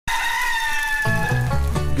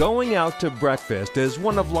Going out to breakfast is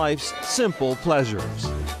one of life's simple pleasures.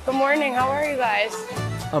 Good morning, how are you guys?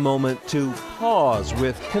 A moment to pause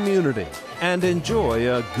with community and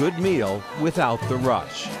enjoy a good meal without the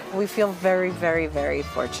rush. We feel very, very, very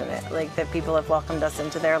fortunate, like that people have welcomed us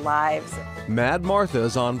into their lives. Mad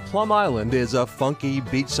Martha's on Plum Island is a funky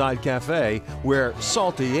beachside cafe where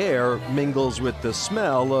salty air mingles with the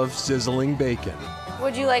smell of sizzling bacon.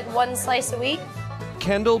 Would you like one slice a week?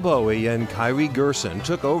 Kendall Bowie and Kyrie Gerson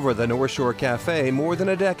took over the North Shore Cafe more than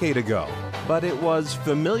a decade ago, but it was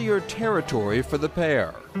familiar territory for the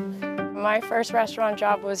pair. My first restaurant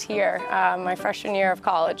job was here, my freshman year of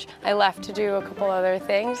college. I left to do a couple other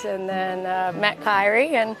things and then met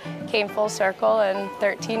Kyrie and came full circle, and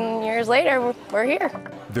 13 years later, we're here.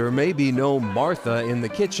 There may be no Martha in the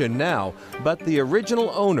kitchen now, but the original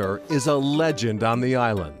owner is a legend on the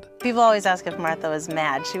island. People always ask if Martha was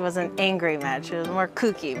mad. She wasn't angry mad, she was more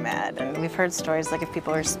kooky mad. And we've heard stories like if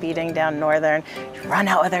people were speeding down Northern, she'd run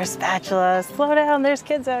out with her spatula, slow down, there's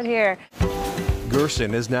kids out here.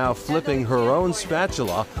 Gerson is now flipping her own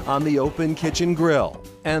spatula on the open kitchen grill.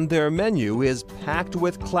 And their menu is packed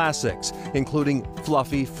with classics, including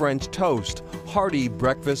fluffy French toast, hearty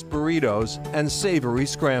breakfast burritos, and savory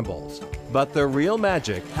scrambles. But the real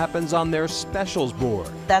magic happens on their specials board.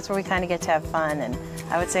 That's where we kind of get to have fun, and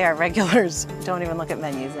I would say our regulars don't even look at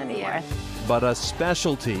menus anymore. But a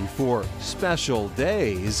specialty for special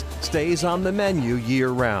days stays on the menu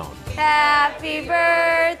year-round. Happy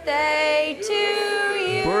birthday to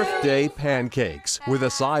you! Birthday pancakes with a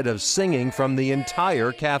side of singing from the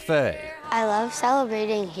entire cafe. I love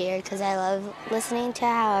celebrating here because I love listening to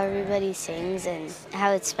how everybody sings and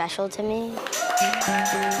how it's special to me.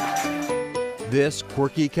 This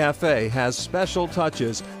quirky cafe has special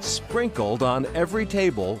touches sprinkled on every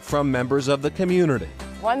table from members of the community.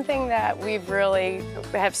 One thing that we've really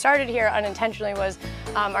have started here unintentionally was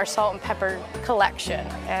our salt and pepper collection,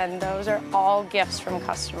 and those are all gifts from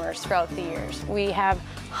customers throughout the years. We have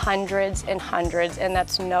hundreds and hundreds, and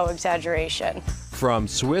that's no exaggeration. From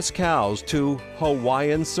Swiss cows to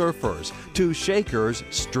Hawaiian surfers to shakers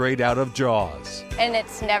straight out of Jaws. And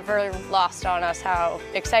it's never lost on us how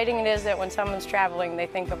exciting it is that when someone's traveling, they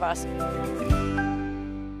think of us.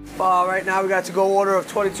 Right now we got to-go order of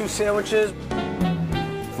 22 sandwiches.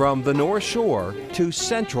 From the North Shore to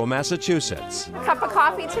Central Massachusetts. Cup of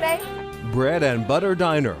coffee today? Bread and Butter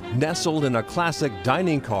Diner, nestled in a classic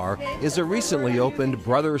dining car, is a recently opened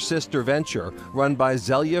brother-sister venture run by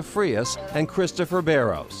Zelia Frias and Christopher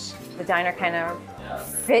Barros. The diner kind of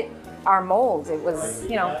fit our molds. It was,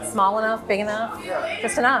 you know, small enough, big enough,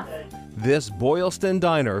 just enough. This Boylston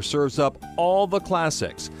diner serves up all the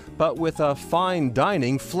classics, but with a fine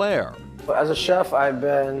dining flair. As a chef, I've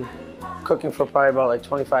been cooking for probably about like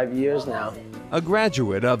 25 years now. A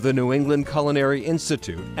graduate of the New England Culinary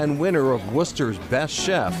Institute and winner of Worcester's Best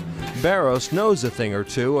Chef, Barros knows a thing or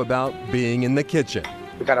two about being in the kitchen.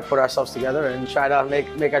 We gotta put ourselves together and try to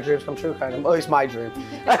make our dreams come true, kind of. At least my dream.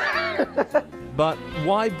 But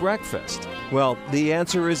why breakfast? Well, the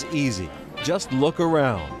answer is easy. Just look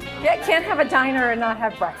around. Yeah, can't have a diner and not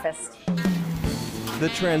have breakfast. The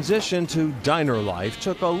transition to diner life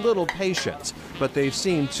took a little patience, but they've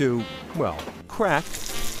seemed to, well, crack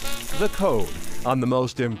the code on the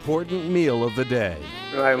most important meal of the day.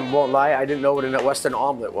 I won't lie, I didn't know what a Western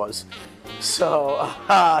omelet was. So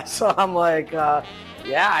I'm like,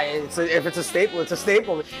 yeah, if it's a staple, it's a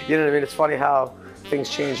staple. You know what I mean? It's funny how things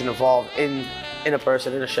change and evolve in a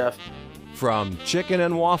person, in a chef. From chicken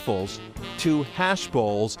and waffles to hash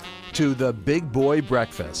bowls to the big boy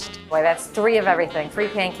breakfast. Boy, that's 3 of everything. 3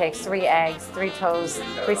 pancakes, 3 eggs, 3 toast,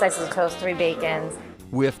 3 slices of toast, 3 bacons.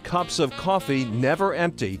 With cups of coffee never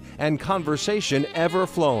empty and conversation ever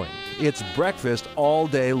flowing. It's breakfast all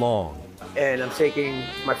day long. And I'm taking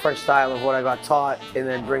my French style of what I got taught and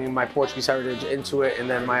then bringing my Portuguese heritage into it and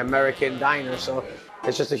then my American diner. So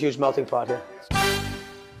it's just a huge melting pot here.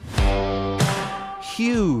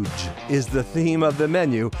 Huge is the theme of the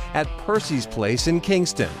menu at Percy's Place in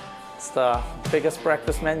Kingston. It's the biggest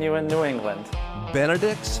breakfast menu in New England.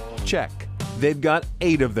 Benedict's? Check. They've got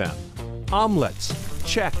 8 of them. Omelets?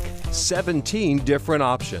 Check. 17 different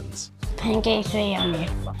options. Pancakes are yummy.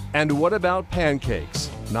 And what about pancakes?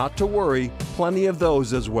 Not to worry, plenty of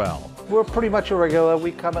those as well. We're pretty much a regular.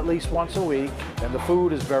 We come at least once a week, and the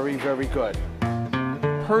food is very, very good.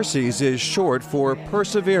 Percy's is short for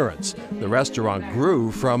perseverance. The restaurant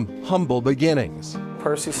grew from humble beginnings.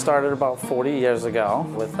 Percy started about 40 years ago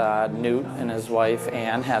with Newt and his wife,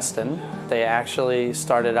 Ann Heston. They actually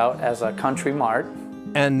started out as a country mart.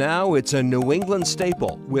 And now it's a New England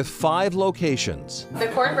staple with 5 locations. The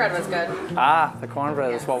cornbread was good. The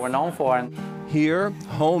cornbread is what we're known for. And Here,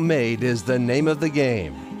 homemade is the name of the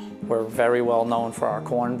game. We're very well known for our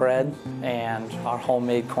cornbread and our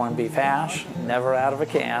homemade corned beef hash, never out of a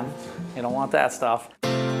can. You don't want that stuff.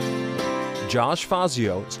 Josh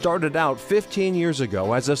Fazio started out 15 years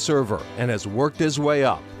ago as a server and has worked his way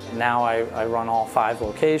up. Now I run all 5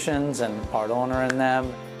 locations and part owner in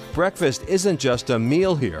them. Breakfast isn't just a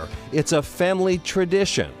meal here, it's a family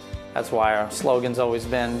tradition. That's why our slogan's always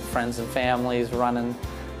been friends and families running,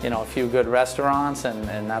 a few good restaurants,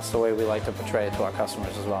 and that's the way we like to portray it to our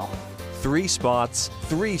customers as well. 3 spots,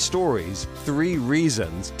 3 stories, 3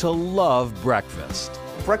 reasons to love breakfast.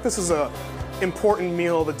 Breakfast is an important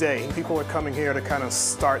meal of the day. People are coming here to kind of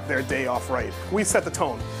start their day off right. We set the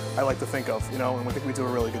tone, I like to think of, and I think we do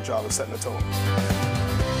a really good job of setting the tone.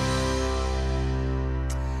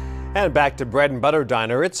 And back to Bread and Butter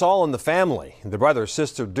Diner, it's all in the family. The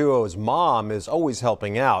brother-sister duo's mom is always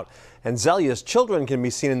helping out, and Zelia's children can be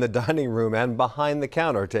seen in the dining room and behind the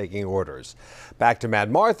counter taking orders. Back to Mad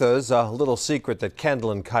Martha's, a little secret that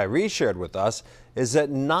Kendall and Kyrie shared with us is that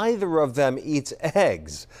neither of them eats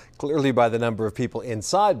eggs. Clearly, by the number of people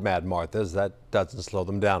inside Mad Martha's, that doesn't slow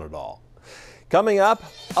them down at all. Coming up,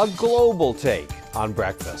 a global take on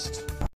breakfast.